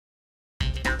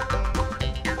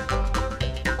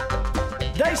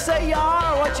say you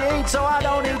are what you eat, so I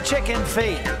don't eat chicken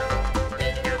feet.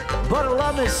 But I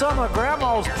love me some of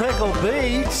Grandma's pickled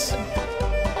beets.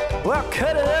 Well,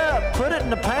 cut it up, put it in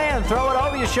the pan, throw it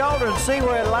over your shoulder and see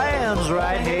where it lands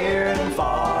right here in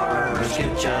Farmer's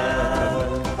Kitchen.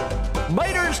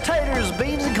 Maters, taters,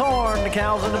 beans and corn, the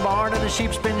cows in the barn and the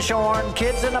sheep's been shorn,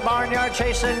 kids in the barnyard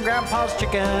chasing Grandpa's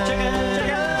chicken.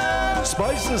 Chicken.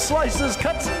 Spices, slices,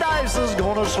 cuts and dices,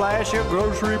 gonna slash your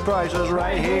grocery prices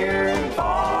right here in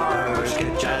Farmer's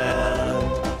Kitchen.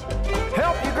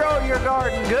 Help you grow your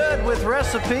garden good with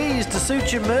recipes to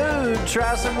suit your mood.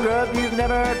 Try some grub you've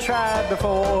never tried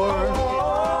before.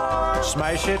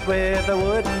 Smash it with a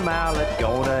wooden mallet.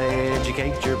 Gonna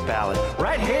educate your palate.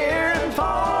 Right here in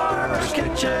Farmer's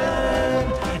Kitchen.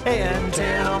 In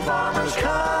Tim Farmer's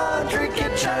Country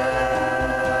Kitchen.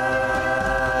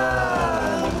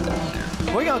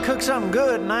 We're gonna cook something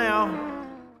good now.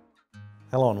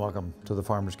 Hello and welcome to the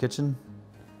Farmer's Kitchen.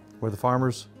 We're the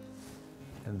farmers.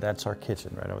 And that's our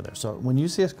kitchen right over there. So when you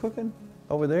see us cooking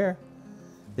over there,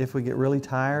 if we get really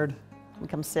tired, we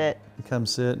come sit. We come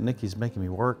sit. Nikki's making me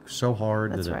work so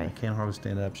hard that I can't hardly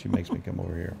stand up. She makes me come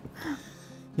over here.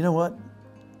 You know what?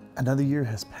 Another year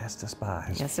has passed us by.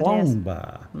 Has flown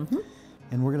by. Mm-hmm.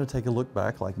 And we're going to take a look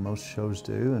back like most shows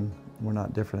do, and we're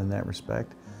not different in that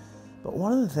respect. But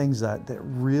one of the things that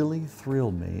really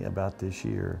thrilled me about this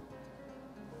year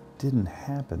didn't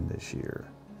happen this year.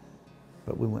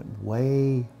 But we went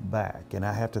way back, and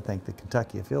I have to thank the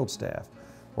Kentucky field staff,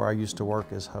 where I used to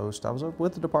work as host. I was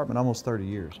with the department almost 30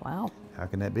 years. Wow. How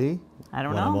can that be? I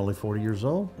don't when know. I'm only 40 years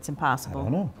old? It's impossible. I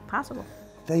don't know. Possible.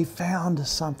 They found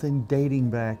something dating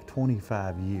back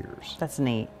 25 years. That's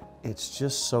neat. It's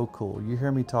just so cool. You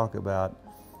hear me talk about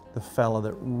the fella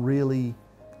that really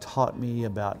taught me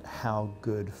about how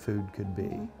good food could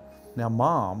be. Now,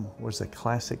 Mom was a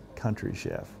classic country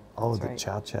chef. All of the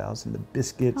chow-chows and the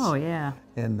biscuits. Oh, yeah.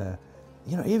 And the,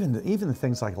 you know, even the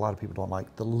things like a lot of people don't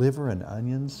like, the liver and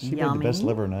onions. She made the best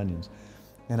liver and onions.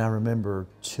 And I remember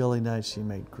chili nights, she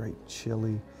made great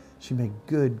chili. She made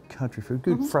good country food,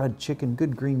 good fried chicken,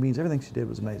 good green beans. Everything she did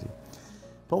was amazing.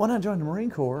 But when I joined the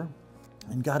Marine Corps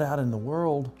and got out in the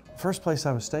world, first place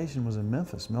I was stationed was in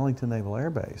Memphis, Millington Naval Air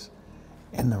Base.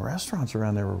 And the restaurants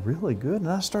around there were really good. And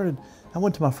I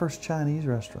went to my first Chinese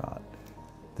restaurant.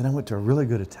 Then I went to a really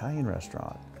good Italian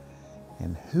restaurant.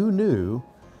 And who knew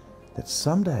that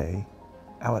someday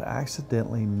I would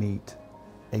accidentally meet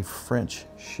a French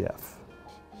chef.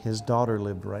 His daughter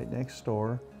lived right next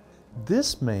door.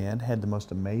 This man had the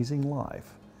most amazing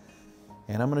life.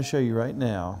 And I'm going to show you right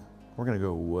now. We're going to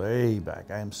go way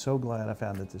back. I am so glad I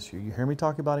found it this year. You hear me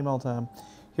talk about him all the time.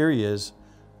 Here he is,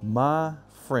 my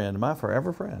friend, my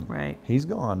forever friend. Right. He's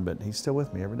gone, but he's still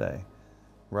with me every day.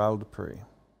 Raoul Dupris.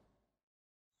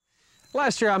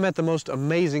 Last year I met the most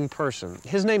amazing person.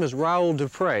 His name is Raoul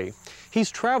Dupris. He's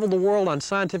traveled the world on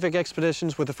scientific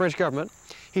expeditions with the French government.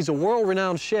 He's a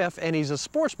world-renowned chef and he's a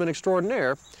sportsman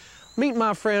extraordinaire. Meet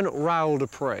my friend Raoul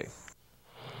Dupris.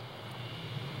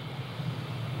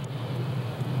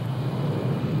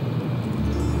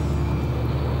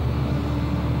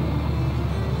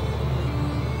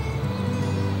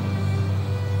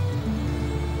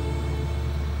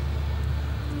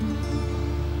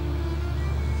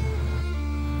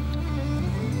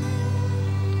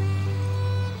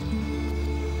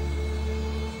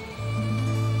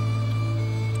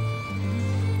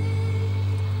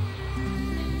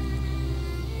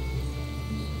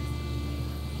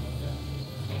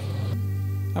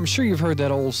 I'm sure you've heard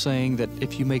that old saying that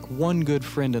if you make one good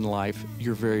friend in life,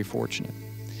 you're very fortunate.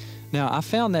 Now, I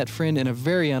found that friend in a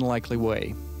very unlikely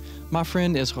way. My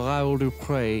friend is Raoul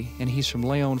Dupris, and he's from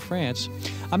Lyon, France.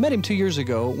 I met him 2 years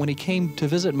ago when he came to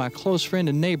visit my close friend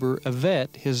and neighbor,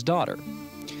 Yvette, his daughter.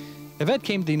 Yvette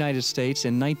came to the United States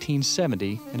in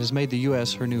 1970 and has made the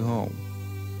U.S. her new home.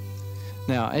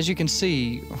 Now, as you can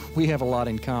see, we have a lot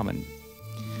in common.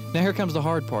 Now here comes the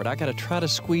hard part. I got to try to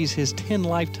squeeze his 10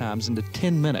 lifetimes into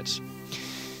 10 minutes.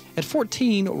 At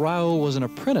 14, Raoul was an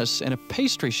apprentice in a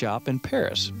pastry shop in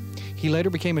Paris. He later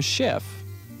became a chef.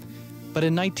 But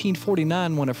in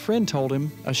 1949, when a friend told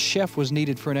him a chef was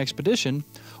needed for an expedition,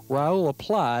 Raoul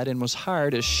applied and was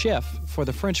hired as chef for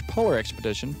the French Polar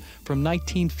Expedition from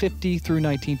 1950 through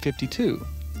 1952.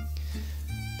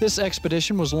 This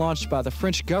expedition was launched by the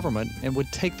French government and would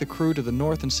take the crew to the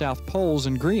North and South Poles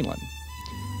in Greenland.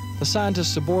 The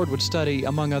scientists aboard would study,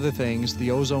 among other things, the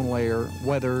ozone layer,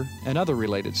 weather, and other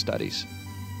related studies.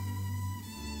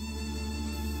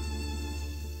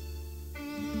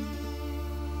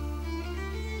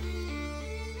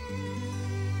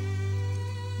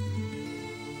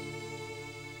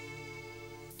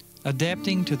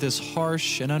 Adapting to this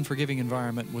harsh and unforgiving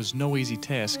environment was no easy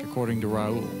task, according to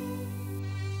Raoul.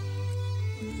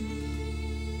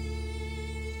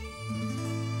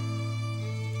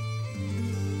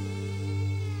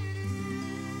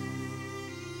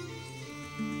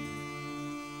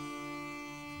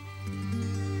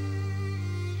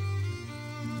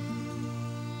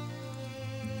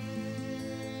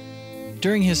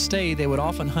 During his stay, they would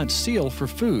often hunt seal for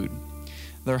food.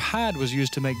 Their hide was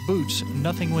used to make boots.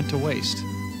 Nothing went to waste.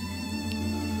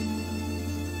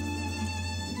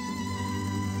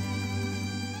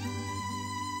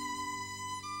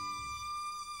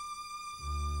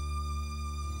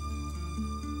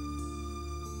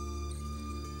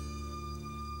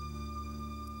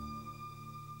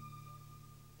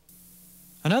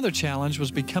 Another challenge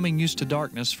was becoming used to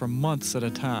darkness for months at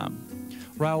a time.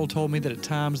 Raoul told me that at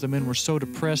times the men were so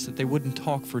depressed that they wouldn't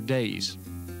talk for days.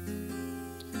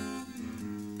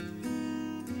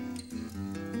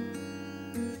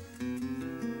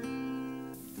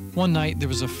 One night there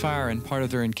was a fire in part of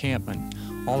their encampment.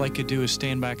 All they could do is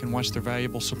stand back and watch their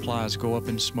valuable supplies go up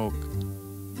in smoke.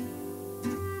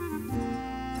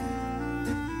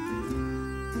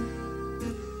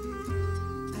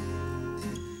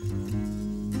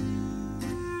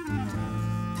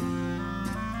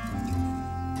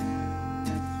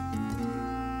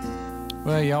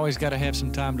 Well, you always got to have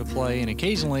some time to play, and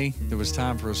occasionally there was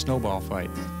time for a snowball fight.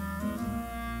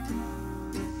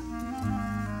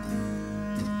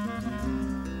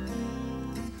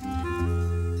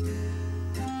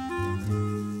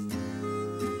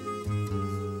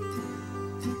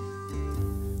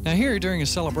 Now here, during a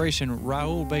celebration,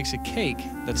 Raoul bakes a cake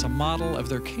that's a model of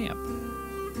their camp.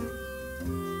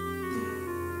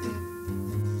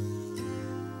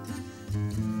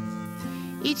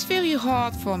 It's very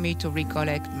hard for me to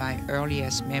recollect my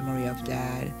earliest memory of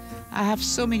Dad. I have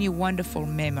so many wonderful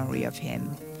memories of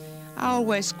him. I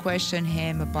always question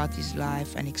him about his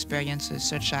life and experiences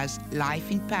such as life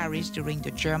in Paris during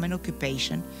the German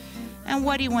occupation and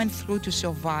what he went through to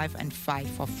survive and fight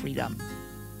for freedom.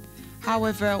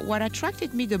 However, what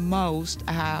attracted me the most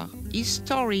are his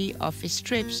story of his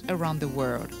trips around the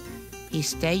world, his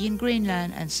stay in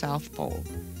Greenland and South Pole.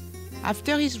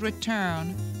 After his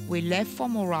return, we left for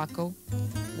Morocco,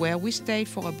 where we stayed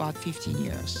for about 15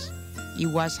 years. He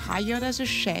was hired as a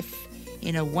chef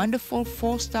in a wonderful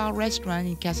 4-star restaurant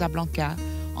in Casablanca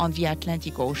on the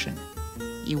Atlantic Ocean.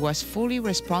 He was fully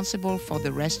responsible for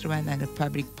the restaurant and the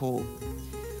public pool.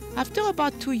 After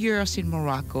about 2 years in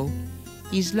Morocco,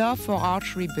 his love for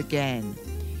archery began.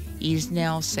 He is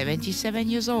now 77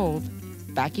 years old,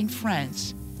 back in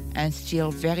France, and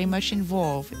still very much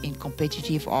involved in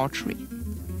competitive archery.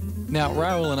 Now,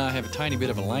 Raoul and I have a tiny bit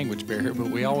of a language barrier, but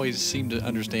we always seem to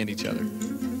understand each other.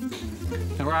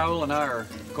 And Raoul and I are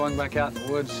going back out in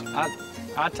the woods.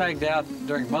 I tagged out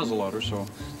during muzzleloader, so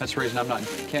that's the reason I'm not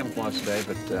in camouflage today,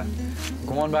 but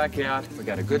going back out, we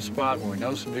got a good spot where we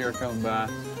know some deer are coming by.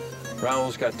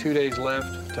 Raoul's got 2 days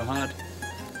left to hunt.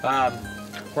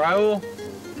 Raoul,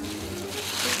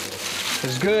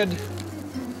 it's good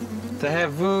to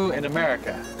have vous in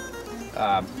America.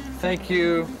 Thank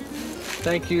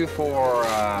you for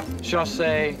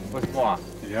chasser with moi.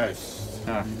 Yes.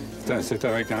 C'est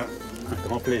avec un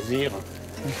grand plaisir.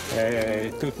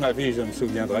 Et toute ma vie, je me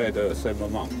souviendrai de ce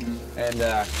moment. And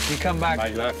you come back. My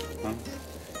life. Huh?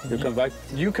 You come back?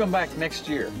 You come back next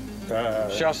year.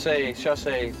 Chasser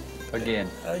again.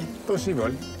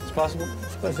 Possible. It's possible?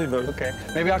 It's possible. Okay.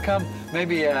 Maybe I'll come,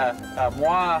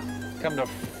 moi come to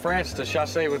France to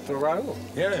chasser with Raoul.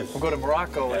 Yes. We'll go to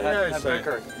Morocco and have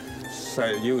liquor.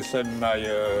 You send my,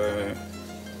 je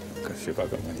sais pas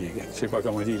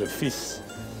comment on dit, le fils.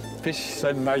 Fish.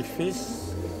 Send my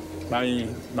fils, my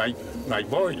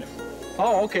boy.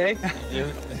 Oh, okay.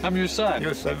 I'm your son.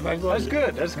 You send my boy. That's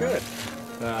good. That's good.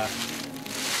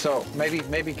 So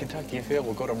maybe Kentucky and Phil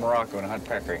will go to Morocco and hunt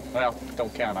peccary. Well,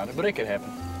 don't count on it, but it could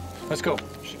happen. Let's go.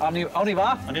 On y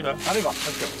va? On y va. On y va.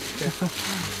 Let's go.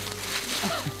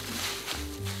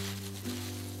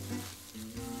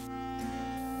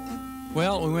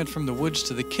 Well, we went from the woods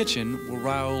to the kitchen where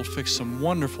Raoul fixed some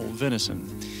wonderful venison.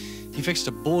 He fixed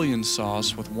a bouillon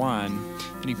sauce with wine,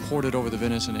 and he poured it over the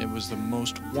venison. It was the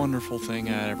most wonderful thing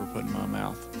I'd ever put in my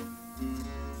mouth.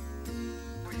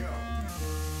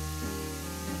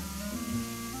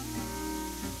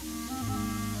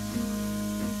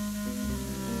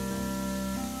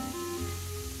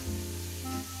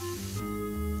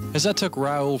 As I took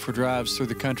Raoul for drives through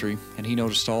the country, and he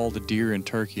noticed all the deer and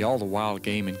turkey, all the wild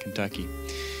game in Kentucky,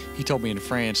 he told me in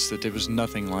France that there was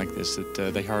nothing like this,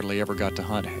 that they hardly ever got to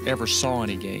hunt, ever saw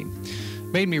any game.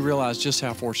 Made me realize just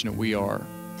how fortunate we are.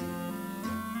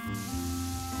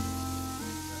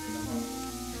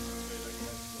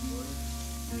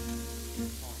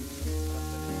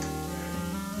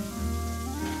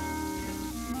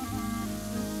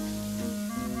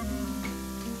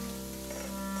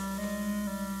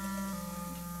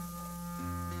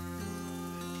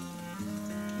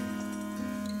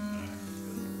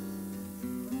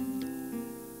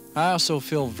 I also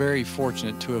feel very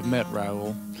fortunate to have met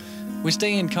Raoul. We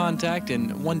stay in contact,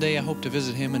 and one day I hope to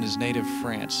visit him in his native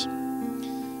France.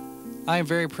 I am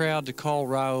very proud to call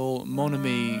Raoul mon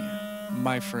ami,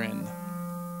 my friend.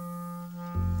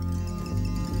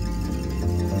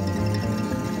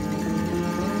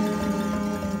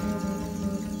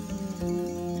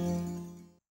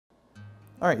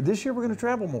 All right, this year we're going to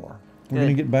travel more. We're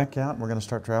going to get back out and we're going to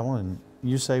start traveling, and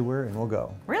you say where and we'll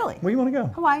go. Really? Where do you want to go?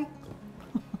 Hawaii.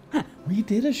 We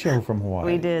did a show from Hawaii.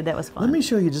 We did, that was fun. Let me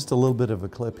show you just a little bit of a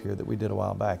clip here that we did a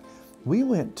while back. We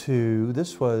went to,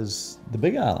 this was the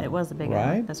Big Island. It was the Big right?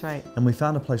 Island, that's right. And we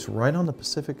found a place right on the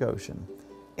Pacific Ocean.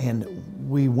 And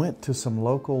we went to some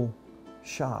local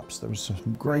shops. There was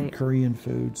some great Korean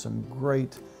food, some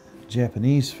great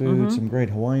Japanese food, some great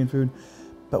Hawaiian food.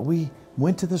 But we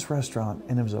went to this restaurant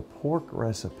and it was a pork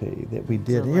recipe that we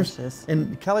did. Delicious.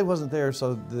 And Kelly wasn't there,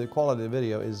 so the quality of the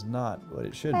video is not what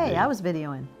it should be. Hey, I was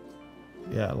videoing.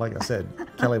 Yeah, like I said,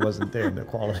 Kelly wasn't there in the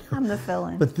quality. I'm the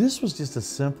fill-in. But this was just a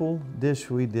simple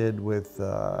dish we did with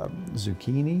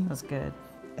zucchini. That's good.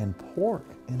 And pork,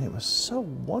 and it was so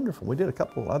wonderful. We did a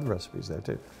couple of other recipes there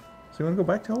too. So you want to go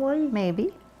back to Hawaii?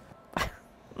 Maybe.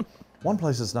 One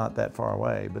place that's not that far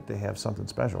away, but they have something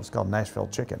special. It's called Nashville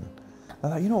Chicken. I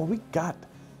thought, you know, we got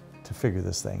to figure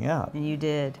this thing out. And you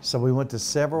did. So we went to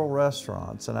several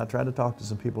restaurants, and I tried to talk to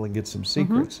some people and get some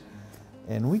secrets.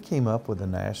 And we came up with a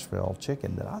Nashville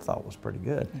chicken that I thought was pretty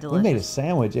good. Delicious. We made a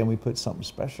sandwich and we put something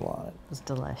special on it. It was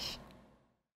delish.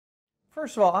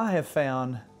 First of all, I have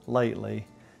found lately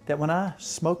that when I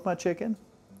smoke my chicken,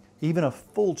 even a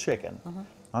full chicken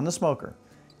on the smoker,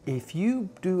 if you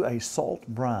do a salt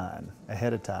brine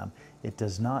ahead of time, it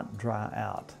does not dry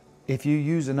out. If you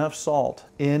use enough salt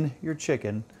in your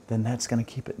chicken, then that's going to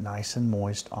keep it nice and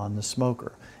moist on the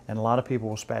smoker. And a lot of people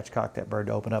will spatchcock that bird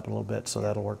to open up a little bit, so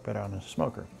that'll work better on the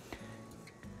smoker.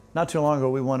 Not too long ago,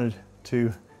 we wanted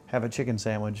to have a chicken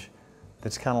sandwich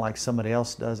that's kind of like somebody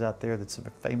else does out there that's a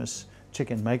famous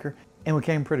chicken maker. And we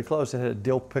came pretty close. It had a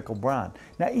dill pickle brine.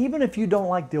 Now, even if you don't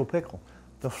like dill pickle,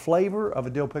 the flavor of a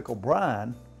dill pickle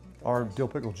brine or dill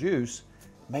pickle juice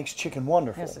makes chicken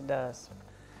wonderful. Yes, it does.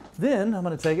 Then I'm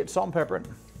going to take it, salt and pepper it,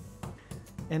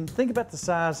 and think about the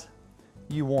size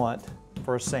you want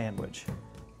for a sandwich.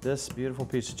 This beautiful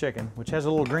piece of chicken, which has a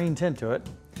little green tint to it,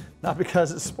 not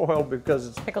because it's spoiled, because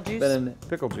it's Pickle juice? been in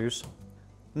pickle juice.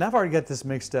 Now I've already got this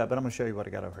mixed up, but I'm going to show you what I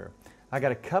got over here. I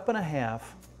got 1.5 cups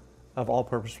of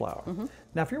all-purpose flour.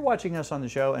 Now, if you're watching us on the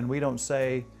show and we don't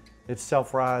say it's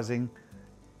self-rising,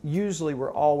 usually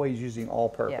we're always using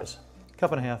all-purpose.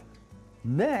 1.5 cups.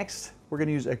 Next, we're going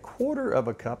to use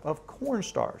 1/4 cup of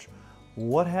cornstarch.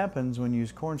 What happens when you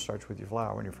use cornstarch with your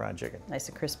flour when you're frying chicken? Nice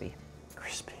and crispy.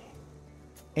 Crispy.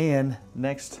 And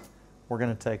next, we're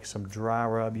going to take some dry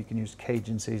rub. You can use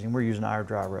Cajun seasoning. We're using our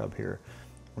dry rub here.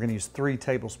 We're going to use 3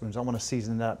 tablespoons. I want to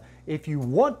season it up. If you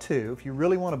want to, if you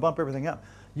really want to bump everything up,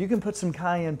 you can put some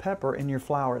cayenne pepper in your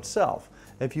flour itself.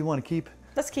 If you want to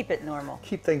Let's keep it normal.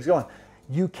 keep things going,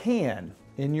 you can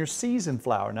in your seasoned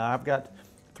flour. Now I've got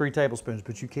 3 tablespoons,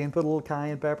 but you can put a little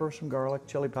cayenne pepper, some garlic,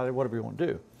 chili powder, whatever you want to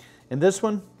do. In this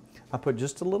one, I put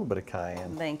just a little bit of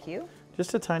cayenne. Thank you.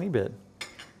 Just a tiny bit.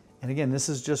 And again, this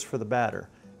is just for the batter.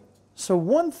 So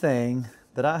one thing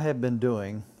that I have been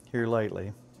doing here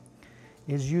lately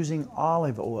is using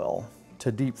olive oil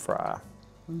to deep fry.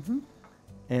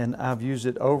 And I've used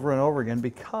it over and over again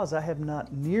because I have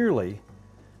not nearly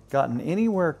gotten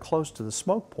anywhere close to the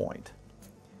smoke point.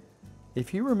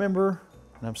 If you remember,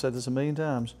 and I've said this a million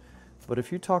times, but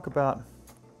if you talk about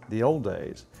the old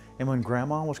days and when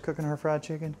Grandma was cooking her fried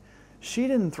chicken, she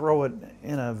didn't throw it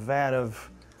in a vat of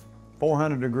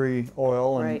 400-degree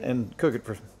oil and cook it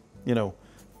for,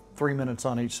 3 minutes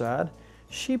on each side.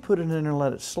 She put it in and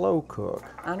let it slow cook.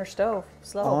 On her stove,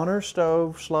 slow. On her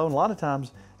stove, slow. And a lot of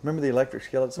times, remember the electric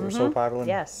skillets that were so popular in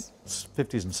the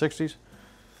 50s and 60s?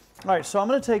 All right, so I'm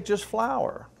going to take just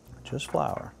flour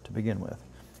to begin with,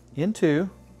 into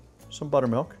some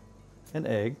buttermilk, an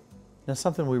egg. Now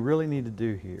something we really need to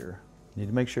do here, you need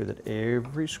to make sure that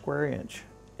every square inch,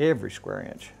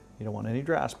 you don't want any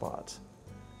dry spots,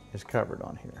 is covered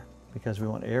on here, because we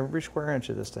want every square inch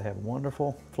of this to have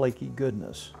wonderful flaky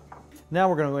goodness. Now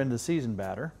we're going to go into the seasoned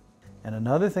batter. And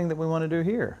another thing that we want to do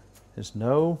here is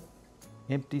no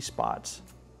empty spots.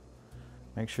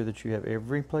 Make sure that you have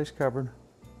every place covered.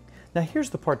 Now here's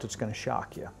the part that's going to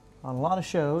shock you. On a lot of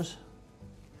shows,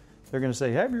 they're going to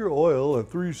say, have your oil at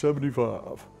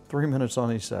 375. 3 minutes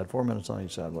on each side, 4 minutes on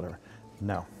each side, whatever.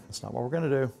 No, that's not what we're going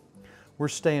to do. We're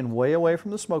staying way away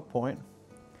from the smoke point,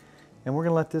 and we're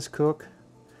going to let this cook.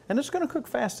 And it's going to cook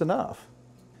fast enough.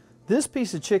 This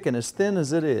piece of chicken, as thin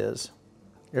as it is,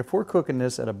 If we're cooking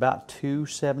this at about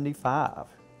 275,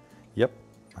 yep,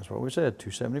 that's what we said,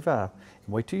 275.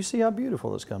 And wait till you see how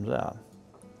beautiful this comes out.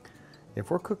 If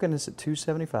we're cooking this at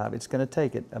 275, it's going to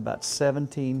take it about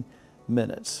 17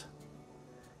 minutes.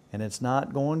 And it's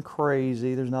not going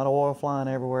crazy. There's not oil flying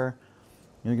everywhere.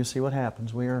 You can see what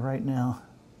happens. We are right now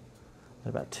at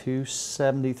about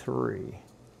 273. I'm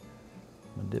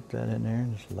going to dip that in there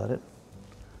and just let it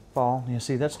fall. You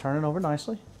see that's turning over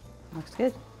nicely. Looks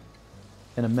good.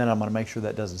 In a minute, I'm going to make sure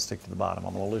that doesn't stick to the bottom.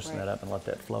 I'm going to loosen that up and let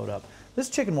that float up. This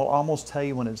chicken will almost tell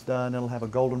you when it's done. It'll have a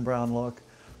golden brown look.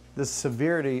 The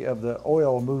severity of the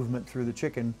oil movement through the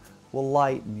chicken will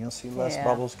lighten. You'll see less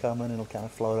bubbles coming. It'll kind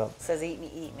of float up. It says eat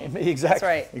me, eat me. Exactly. That's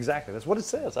right. Exactly. That's what it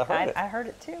says. I heard it. I heard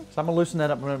it too. So I'm going to loosen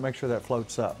that up. I'm going to make sure that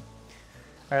floats up.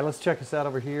 All right, let's check this out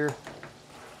over here.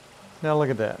 Now look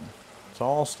at that. It's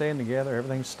all staying together.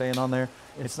 Everything's staying on there.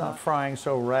 It's not frying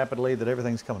so rapidly that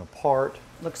everything's coming apart.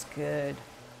 Looks good.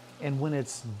 And when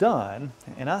it's done,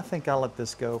 and I think I'll let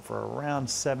this go for around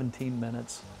 17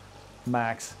 minutes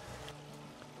max.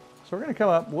 So we're going to come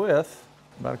up with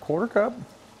about a 1/4 cup.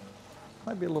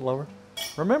 Might be a little over.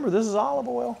 Remember, this is olive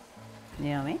oil.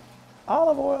 Yummy.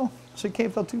 Olive oil. So you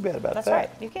can't feel too bad about that. That's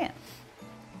right. You can't.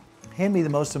 Hand me the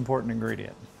most important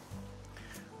ingredient.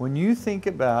 When you think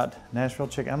about Nashville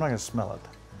chicken, I'm not going to smell it.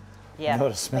 Yeah. I know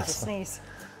what it smells Make you like. sneeze.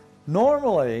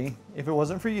 Normally, if it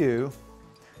wasn't for you,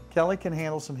 Kelly can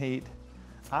handle some heat.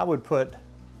 I would put,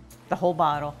 The whole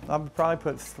bottle. I would probably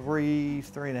put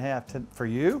 3.5 for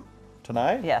you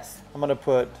tonight. Yes. I'm going to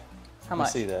put, How let me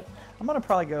much? see that. I'm going to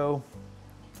probably go,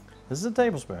 this is a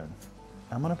tablespoon.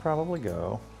 I'm going to probably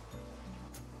go,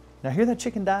 now hear that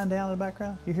chicken dying down in the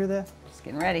background? You hear that? Just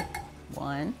getting ready.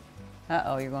 1.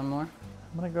 Uh-oh, you're going more?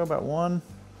 I'm going to go about 1.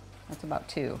 That's about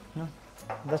 2.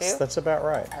 That's, 2? that's about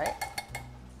right. All right.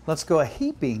 Let's go a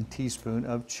heaping teaspoon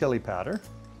of chili powder.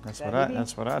 That's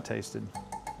that what I tasted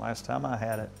last time I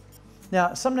had it.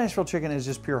 Now, some Nashville chicken is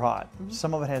just pure hot.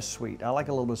 Some of it has sweet. I like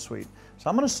a little bit of sweet. So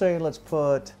I'm going to say let's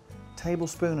put 1.5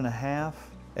 tablespoons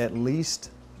at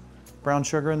least brown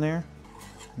sugar in there.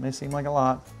 It may seem like a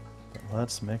lot, but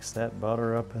let's mix that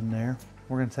butter up in there.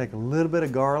 We're going to take a little bit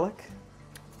of garlic.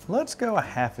 Let's go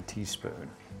 1/2 teaspoon.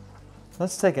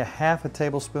 Let's take 1/2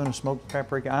 tablespoon of smoked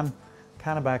paprika. I'm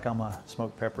kind of back on my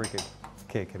smoked paprika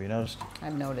kick. Have you noticed?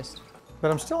 I've noticed. But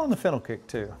I'm still on the fennel kick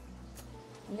too.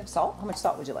 You have salt? How much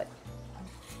salt would you like?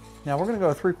 Now we're going to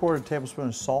go 3/4 tablespoon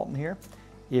of salt in here.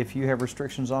 If you have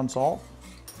restrictions on salt,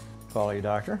 follow your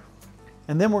doctor.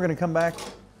 And then we're going to come back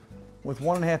with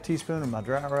 1.5 teaspoon of my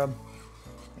dry rub,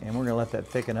 and we're going to let that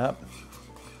thicken up.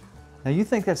 Now you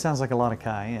think that sounds like a lot of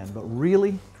cayenne, but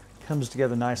really comes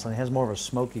together nicely and has more of a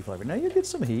smoky flavor. Now you get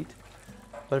some heat,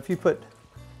 but if you put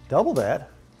double that,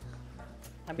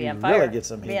 I'd be you on fire. really get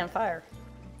some heat. Be on fire.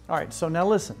 All right, so now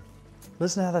listen.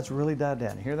 Listen how that's really died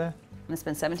down. You hear that? And it's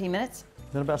been 17 minutes?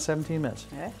 Been about 17 minutes.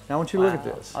 Okay. Now I want you to look at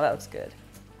this. Oh, that looks good.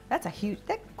 That's a huge,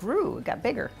 that grew, it got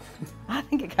bigger. I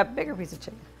think it got a bigger piece of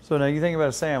chicken. So now you think about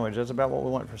a sandwich, that's about what we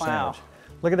want for a Wow. sandwich.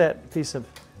 Look at that piece of,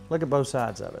 look at both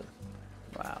sides of it.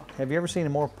 Wow. Have you ever seen a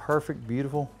more perfect,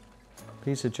 beautiful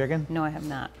piece of chicken? No, I have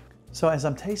not. So as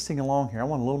I'm tasting along here, I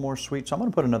want a little more sweet, so I'm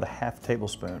gonna put another 1/2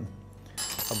 tablespoon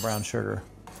of brown sugar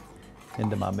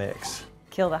into my mix.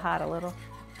 Kill the hot a little.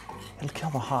 It'll kill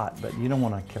the hot, but you don't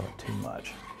wanna kill it too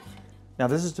much. Now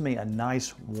this is to me a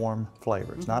nice warm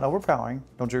flavor. It's not overpowering,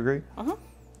 don't you agree? I'm not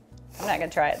gonna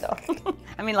try it though.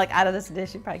 I mean, like out of this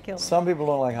dish, you'd probably kill me. Some people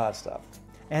don't like hot stuff.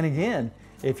 And again,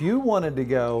 if you wanted to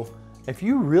go, if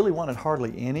you really wanted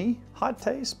hardly any hot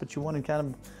taste, but you wanted kind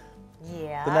of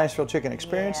Yeah. the Nashville chicken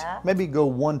experience, Yeah. maybe go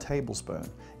 1 tablespoon.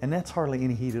 And that's hardly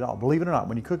any heat at all. Believe it or not,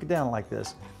 when you cook it down like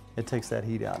this, it takes that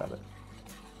heat out of it.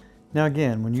 Now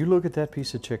again, when you look at that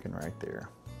piece of chicken right there,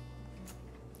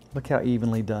 look how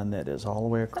evenly done that is all the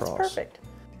way across. That's perfect.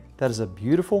 That is a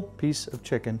beautiful piece of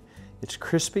chicken. It's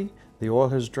crispy, the oil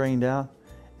has drained out,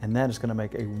 and that is going to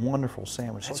make a wonderful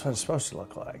sandwich. That's what it's supposed to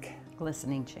look like.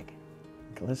 Glistening chicken.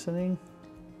 Glistening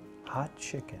hot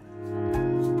chicken.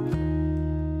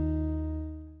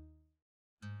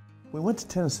 We went to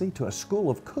Tennessee to a school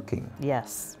of cooking,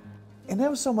 Yes. and that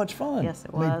was so much fun. Yes,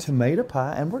 it Made was. tomato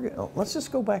pie, and let's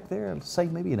just go back there, say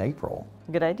maybe in April,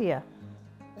 Good idea.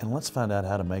 and let's find out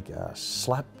how to make a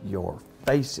slap your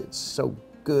face, it's so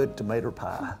good tomato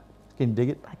pie. Can you dig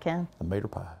it? I can. Tomato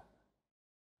pie.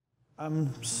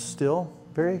 I'm still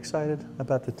very excited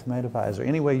about the tomato pie. Is there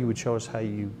any way you would show us how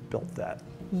you built that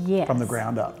Yes. from the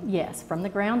ground up? Yes, from the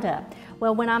ground up.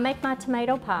 Well, when I make my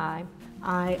tomato pie,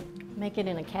 I make it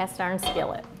in a cast iron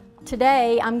skillet.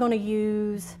 Today, I'm going to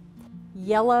use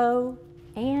yellow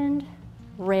and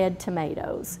red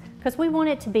tomatoes because we want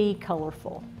it to be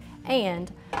colorful.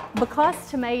 And because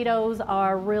tomatoes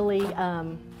are really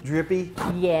drippy.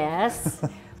 Yes,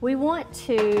 we want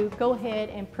to go ahead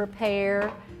and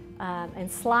prepare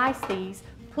and slice these,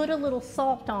 put a little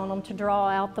salt on them to draw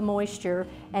out the moisture,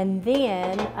 and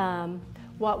then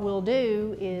what we'll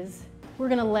do is we're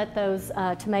gonna let those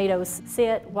tomatoes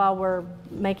sit while we're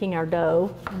making our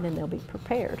dough, and then they'll be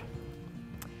prepared.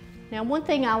 Now, one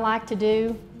thing I like to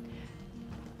do,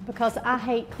 because I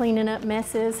hate cleaning up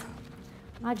messes,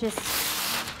 I just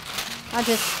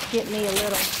get me a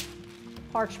little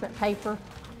parchment paper.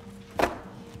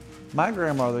 My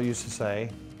grandmother used to say,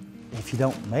 if you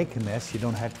don't make a mess, you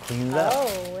don't have to clean it up.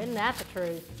 Oh, isn't that the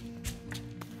truth?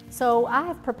 So I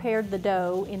have prepared the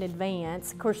dough in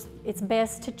advance. Of course, it's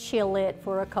best to chill it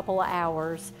for a couple of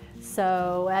hours.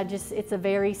 So it's a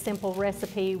very simple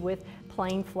recipe with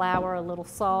plain flour, a little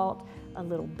salt, a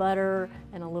little butter,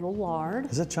 and a little lard.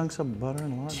 Is that chunks of butter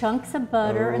and lard? Chunks of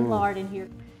butter and lard in here.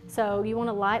 So you want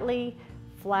to lightly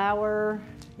flour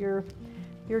your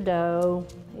dough.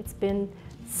 It's been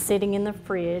sitting in the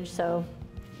fridge, so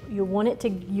you'll want to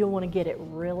get it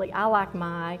really, I like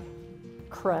my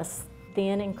crust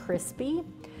thin and crispy.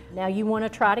 Now you want to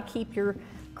try to keep your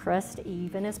crust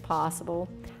even as possible.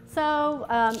 So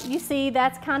you see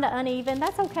that's kind of uneven,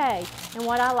 that's okay. And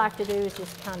what I like to do is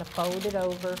just kind of fold it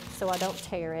over so I don't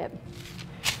tear it.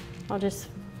 I'll just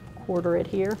quarter it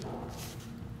here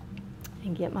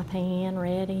and get my pan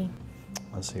ready.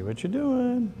 Let's see what you're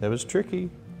doing. That was tricky.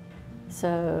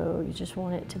 So you just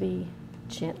want it to be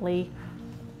gently,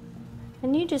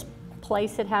 and you just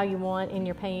place it how you want in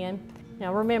your pan.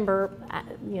 Now remember,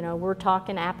 you know, we're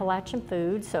talking Appalachian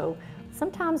food, so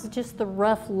sometimes just the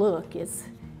rough look is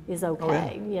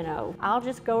okay. You know, I'll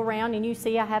just go around, and you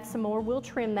see I have some more, we'll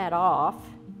trim that off.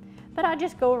 But I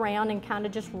just go around and kind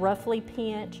of just roughly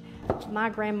pinch. My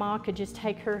grandma could just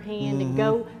take her hand and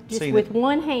go just with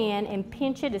one hand and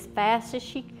pinch it as fast as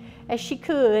she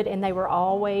could, and they were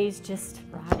always just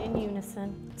right in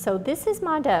unison. So this is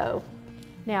my dough.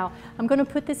 Now, I'm gonna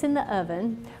put this in the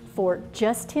oven for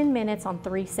just 10 minutes on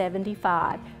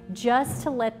 375, just to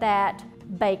let that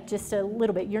bake just a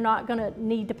little bit. You're not gonna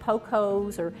need to poke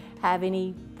holes or have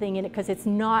anything in it, because it's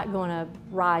not gonna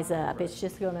rise up. It's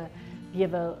just gonna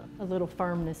give a little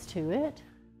firmness to it.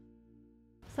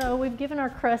 So we've given our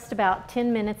crust about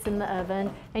 10 minutes in the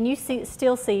oven, and you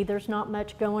still see there's not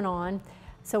much going on.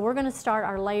 So we're gonna start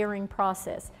our layering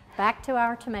process. Back to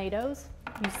our tomatoes.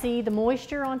 You see the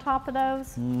moisture on top of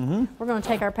those? We're gonna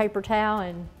take our paper towel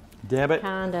and dab it.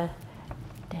 Kinda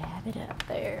dab it up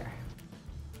there.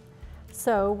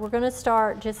 So we're gonna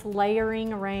start just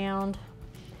layering around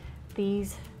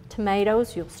these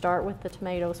tomatoes. You'll start with the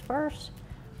tomatoes first.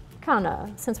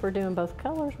 Since we're doing both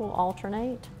colors, we'll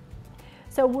alternate.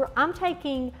 So I'm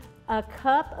taking a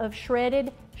cup of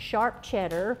shredded sharp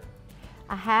cheddar,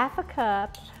 a half a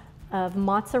cup of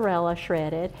mozzarella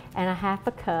shredded, and a half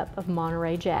a cup of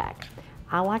Monterey Jack.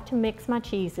 I like to mix my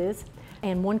cheeses,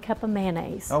 and 1 cup of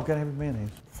mayonnaise. Oh, can I have mayonnaise?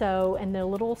 So, and a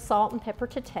little salt and pepper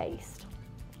to taste.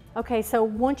 Okay, so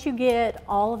once you get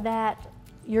all of that,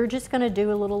 you're just gonna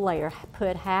do a little layer.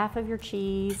 Put half of your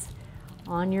cheese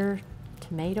on your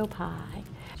tomato pie.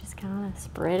 Just kind of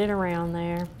spread it around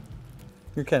there.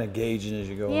 You're kind of gauging as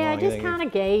you go along. Yeah, just kind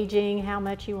of gauging how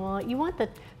much you want. You want the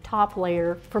top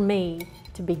layer, for me,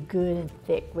 to be good and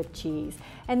thick with cheese.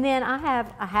 And then I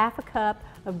have a half a cup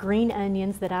of green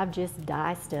onions that I've just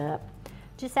diced up.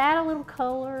 Just add a little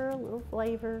color, a little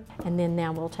flavor. And then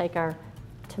now we'll take our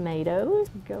tomatoes,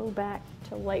 go back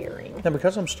to layering. Now,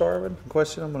 because I'm starving, the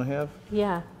question I'm gonna have,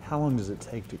 yeah. How long does it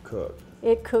take to cook?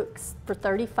 It cooks for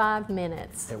 35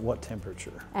 minutes. At what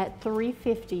temperature? At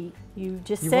 350. You've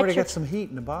already got some heat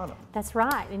in the bottom. That's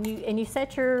right, and you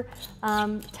set your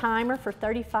timer for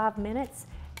 35 minutes,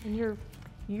 and you're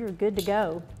good to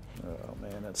go. Oh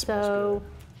man, that smells good.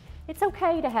 It's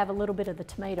okay to have a little bit of the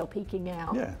tomato peeking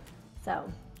out. Yeah. So.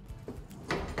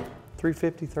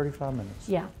 350, 35 minutes.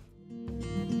 Yeah.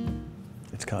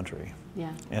 It's country.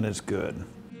 Yeah. And it's good.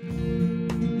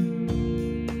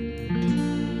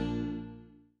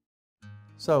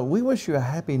 So we wish you a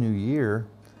happy new year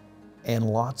and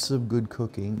lots of good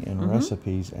cooking and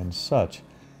recipes and such.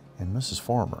 And Mrs.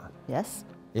 Farmer. Yes.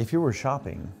 If you were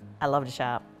shopping. I love to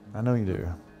shop. I know you do.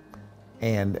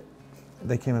 And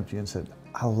they came up to you and said,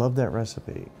 I love that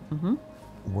recipe.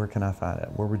 Where can I find it?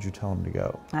 Where would you tell them to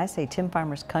go? I say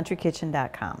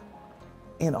timfarmerscountrykitchen.com.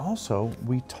 And also,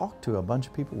 we talk to a bunch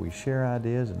of people, we share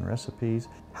ideas and recipes.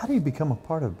 How do you become a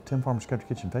part of Tim Farmer's Country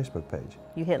Kitchen Facebook page?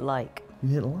 You hit like. You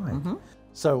hit like.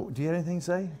 So, do you have anything to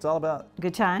say? It's all about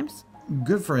good times,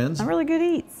 good friends, and really good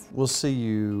eats. We'll see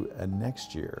you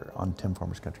next year on Tim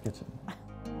Farmer's Country Kitchen.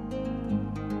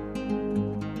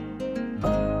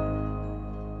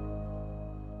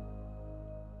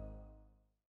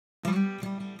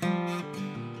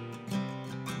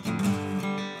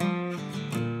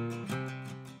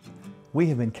 We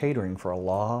have been catering for a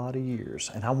lot of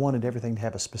years, and I wanted everything to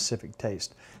have a specific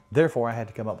taste. Therefore, I had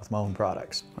to come up with my own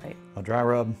products. Right. A dry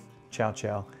rub, chow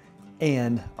chow,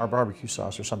 and our barbecue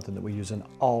sauce are something that we use in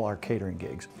all our catering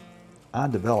gigs. I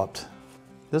developed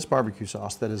this barbecue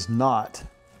sauce that is not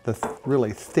the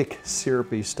really thick,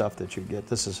 syrupy stuff that you get.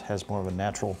 This has more of a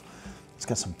natural, it's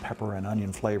got some pepper and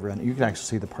onion flavor in it. You can actually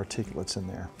see the particulates in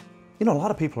there. You know, a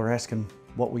lot of people are asking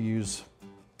what we use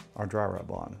our dry rub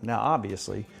on. Now,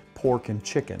 obviously, pork and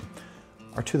chicken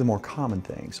are two of the more common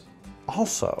things.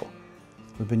 Also,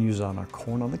 we've been using on our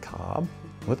corn on the cob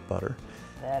with butter.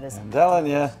 That is. I'm telling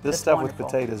you, this stuff wonderful.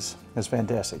 with potatoes is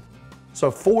fantastic.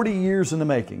 So 40 years in the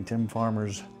making, Tim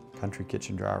Farmer's Country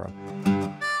Kitchen Dry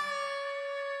Rub.